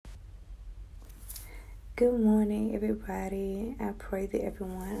Good morning, everybody. I pray that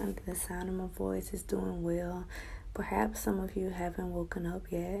everyone under the sound of my voice is doing well. Perhaps some of you haven't woken up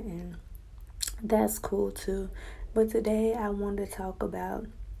yet, and that's cool too. But today I want to talk about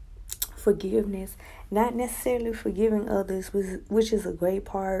forgiveness, not necessarily forgiving others, which is a great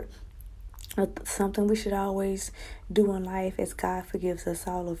part of something we should always do in life as God forgives us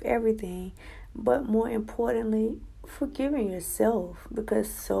all of everything, but more importantly, forgiving yourself, because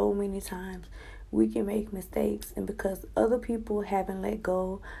so many times we can make mistakes, and because other people haven't let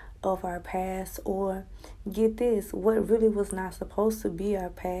go of our past, or get this, what really was not supposed to be our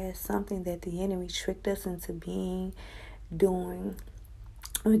past, something that the enemy tricked us into doing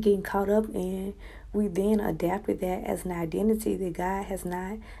or getting caught up in, we then adapted that as an identity that God has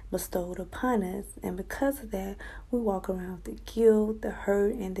not bestowed upon us. And because of that, we walk around with the guilt, the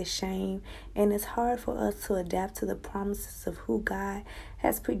hurt, and the shame. And it's hard for us to adapt to the promises of who God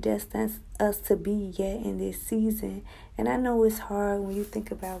has predestined us to be yet in this season. And I know it's hard when you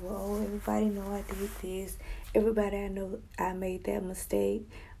think about, everybody know I did this. Everybody I know I made that mistake.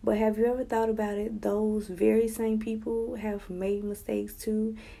 But have you ever thought about it? Those very same people have made mistakes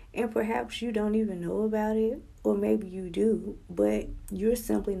too. And perhaps you don't even know about it. Or maybe you do. But you're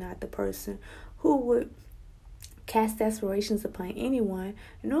simply not the person who would cast aspirations upon anyone.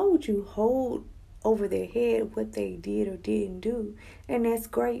 Nor would you hold over their head what they did or didn't do. And that's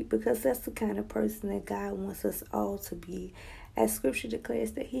great, because that's the kind of person that God wants us all to be. As scripture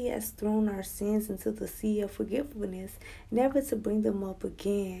declares that he has thrown our sins into the sea of forgiveness, never to bring them up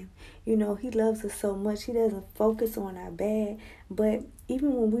again. He loves us so much. He doesn't focus on our bad. But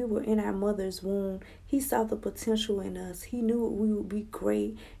even when we were in our mother's womb, he saw the potential in us. He knew we would be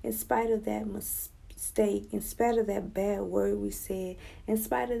great in spite of that mistake, in spite of that bad word we said, in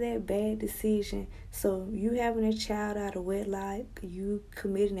spite of that bad decision. So you having a child out of wedlock, you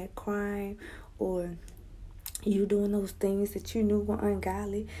committing that crime, or you doing those things that you knew were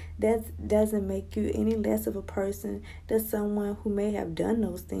ungodly, that doesn't make you any less of a person than someone who may have done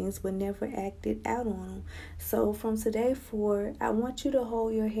those things but never acted out on them. So from today forward, I want you to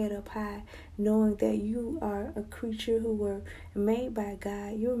hold your head up high, knowing that you are a creature who were made by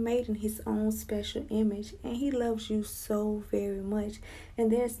God. You're made in his own special image, and he loves you so very much.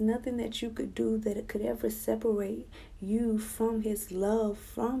 And there's nothing that you could do that could ever separate you from his love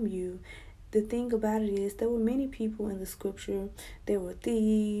from you. The thing about it is, there were many people in the scripture. There were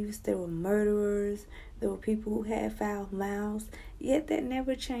thieves, there were murderers, there were people who had foul mouths, yet that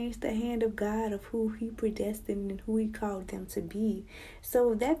never changed the hand of God of who he predestined and who he called them to be.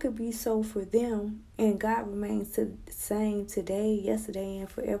 So if that could be so for them, and God remains the same today, yesterday, and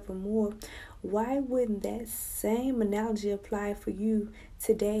forevermore, why wouldn't that same analogy apply for you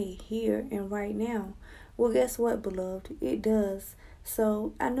today, here, and right now? Well, guess what, beloved? It does.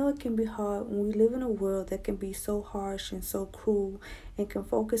 So I know it can be hard when we live in a world that can be so harsh and so cruel, and can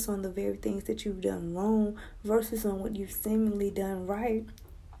focus on the very things that you've done wrong versus on what you've seemingly done right.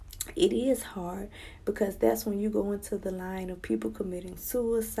 It is hard, because that's when you go into the line of people committing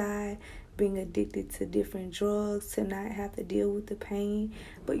suicide, being addicted to different drugs, to not have to deal with the pain.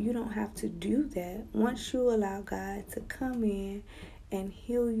 But you don't have to do that. Once you allow God to come in and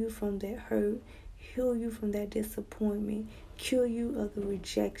heal you from that hurt, heal you from that disappointment, cure you of the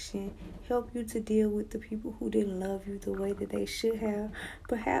rejection, help you to deal with the people who didn't love you the way that they should have,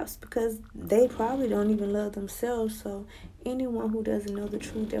 perhaps because they probably don't even love themselves. So anyone who doesn't know the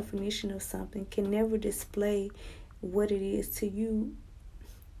true definition of something can never display what it is to you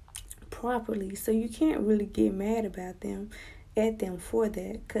properly. So you can't really get mad at them for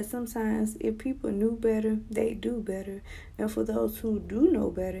that, because sometimes if people knew better, they do better. And for those who do know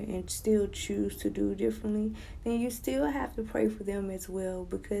better and still choose to do differently, then you still have to pray for them as well,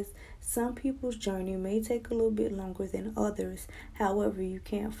 because some people's journey may take a little bit longer than others. However, you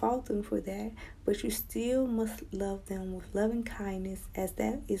can't fault them for that, but you still must love them with loving kindness, as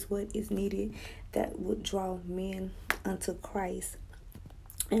that is what is needed, that would draw men unto Christ.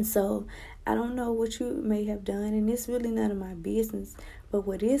 And so I don't know what you may have done, and it's really none of my business. But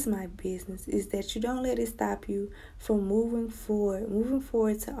what is my business is that you don't let it stop you from moving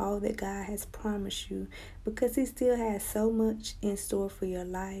forward to all that God has promised you, because he still has so much in store for your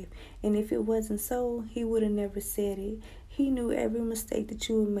life. And if it wasn't so, he would have never said it. He knew every mistake that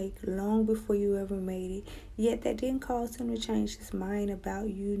you would make long before you ever made it. Yet that didn't cause him to change his mind about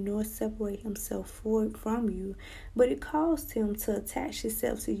you, nor separate himself from you. But it caused him to attach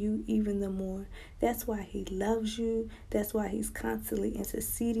himself to you even the more. That's why he loves you. That's why he's constantly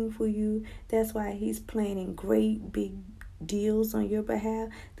interceding for you. That's why he's planning great big deals on your behalf.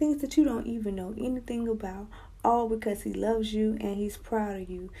 Things that you don't even know anything about all because he loves you and he's proud of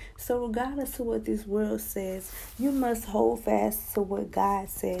you. So regardless of what this world says, you must hold fast to what God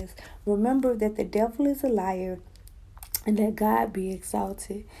says. Remember that the devil is a liar and that God be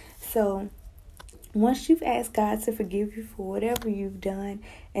exalted. So once you've asked God to forgive you for whatever you've done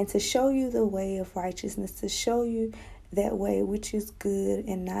and to show you the way of righteousness, to show you that way which is good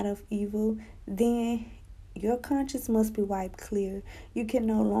and not of evil, then your conscience must be wiped clear. You can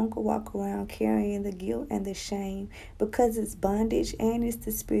no longer walk around carrying the guilt and the shame because it's bondage and it's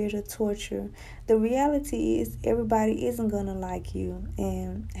the spirit of torture. The reality is everybody isn't going to like you.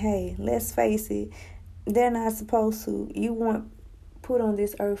 And hey, let's face it, they're not supposed to. You weren't put on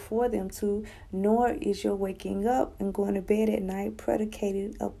this earth for them to, nor is your waking up and going to bed at night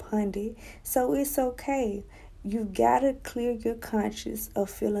predicated upon it. So it's okay. You've got to clear your conscience of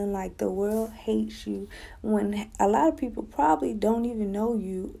feeling like the world hates you when a lot of people probably don't even know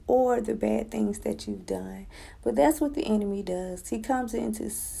you or the bad things that you've done. But that's what the enemy does. He comes in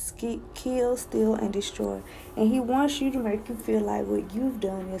to kill, steal, and destroy. And he wants you to make you feel like what you've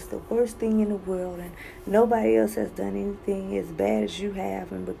done is the worst thing in the world and nobody else has done anything as bad as you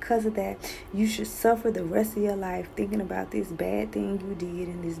have. And because of that, you should suffer the rest of your life thinking about this bad thing you did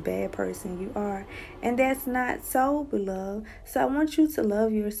and this bad person you are. And that's not so, beloved. So I want you to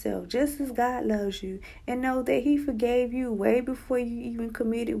love yourself just as God loves you and know that he forgave you way before you even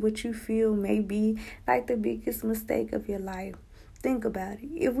committed what you feel may be like the biggest mistake of your life. Think about it.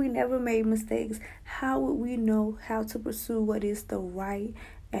 If we never made mistakes, how would we know how to pursue what is the right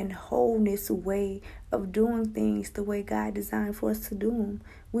and wholeness way of doing things the way God designed for us to do them?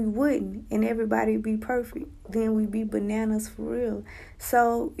 We wouldn't, and everybody would be perfect. Then we'd be bananas for real.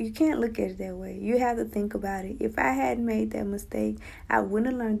 So you can't look at it that way. You have to think about it. If I hadn't made that mistake, I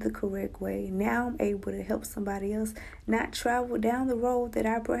wouldn't have learned the correct way. Now I'm able to help somebody else not travel down the road that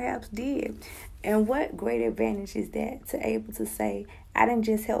I perhaps did. And what great advantage is that to able to say, I didn't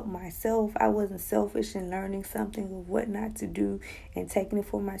just help myself. I wasn't selfish in learning something of what not to do and taking it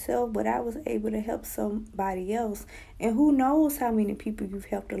for myself, but I was able to help somebody else. And who knows how many people you've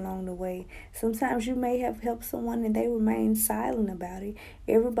helped along the way. Sometimes you may have helped someone and they remain silent about it.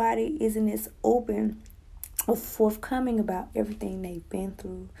 Everybody isn't as open or forthcoming about everything they've been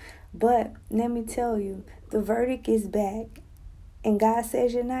through. But let me tell you, the verdict is back. And God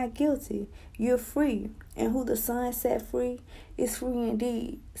says you're not guilty. You're free. And who the Son set free is free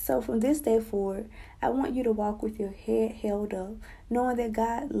indeed. So from this day forward, I want you to walk with your head held up, knowing that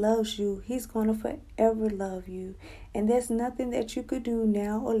God loves you. He's going to forever love you. And there's nothing that you could do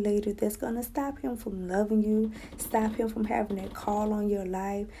now or later that's going to stop him from loving you, stop him from having that call on your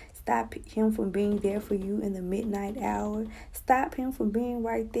life, stop him from being there for you in the midnight hour, stop him from being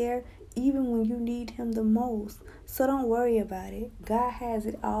right there even when you need him the most. So don't worry about it. God has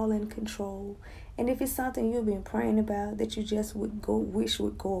it all in control. And if it's something you've been praying about that you just wish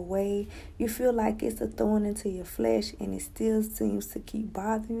would go away, you feel like it's a thorn into your flesh and it still seems to keep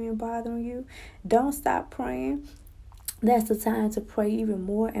bothering you, don't stop praying. That's the time to pray even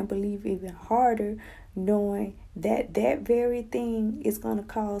more and believe even harder, knowing that that very thing is going to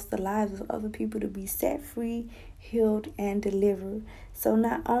cause the lives of other people to be set free, healed, and delivered. So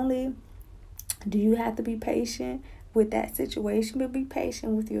not only do you have to be patient with that situation, but be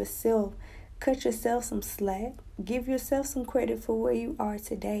patient with yourself. Cut yourself some slack. Give yourself some credit for where you are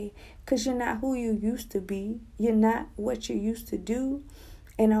today, because you're not who you used to be. You're not what you used to do.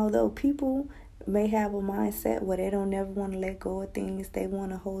 And although people may have a mindset where they don't never want to let go of things, they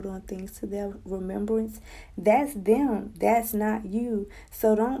want to hold on things to their remembrance, that's them. That's not you.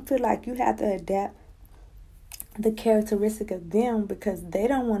 So don't feel like you have to adapt the characteristic of them because they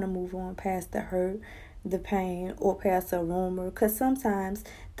don't want to move on past the hurt, the pain, or past a rumor. Because sometimes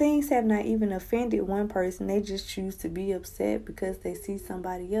things have not even offended one person. They just choose to be upset because they see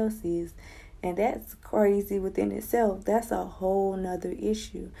somebody else is. And that's crazy within itself. That's a whole nother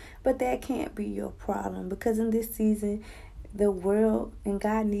issue. But that can't be your problem, because in this season, the world and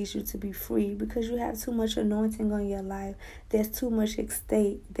God needs you to be free because you have too much anointing on your life. There's too much at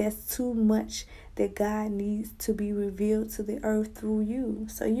stake. There's too much that God needs to be revealed to the earth through you.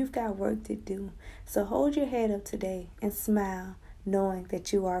 So you've got work to do. So hold your head up today and smile, knowing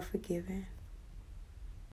that you are forgiven.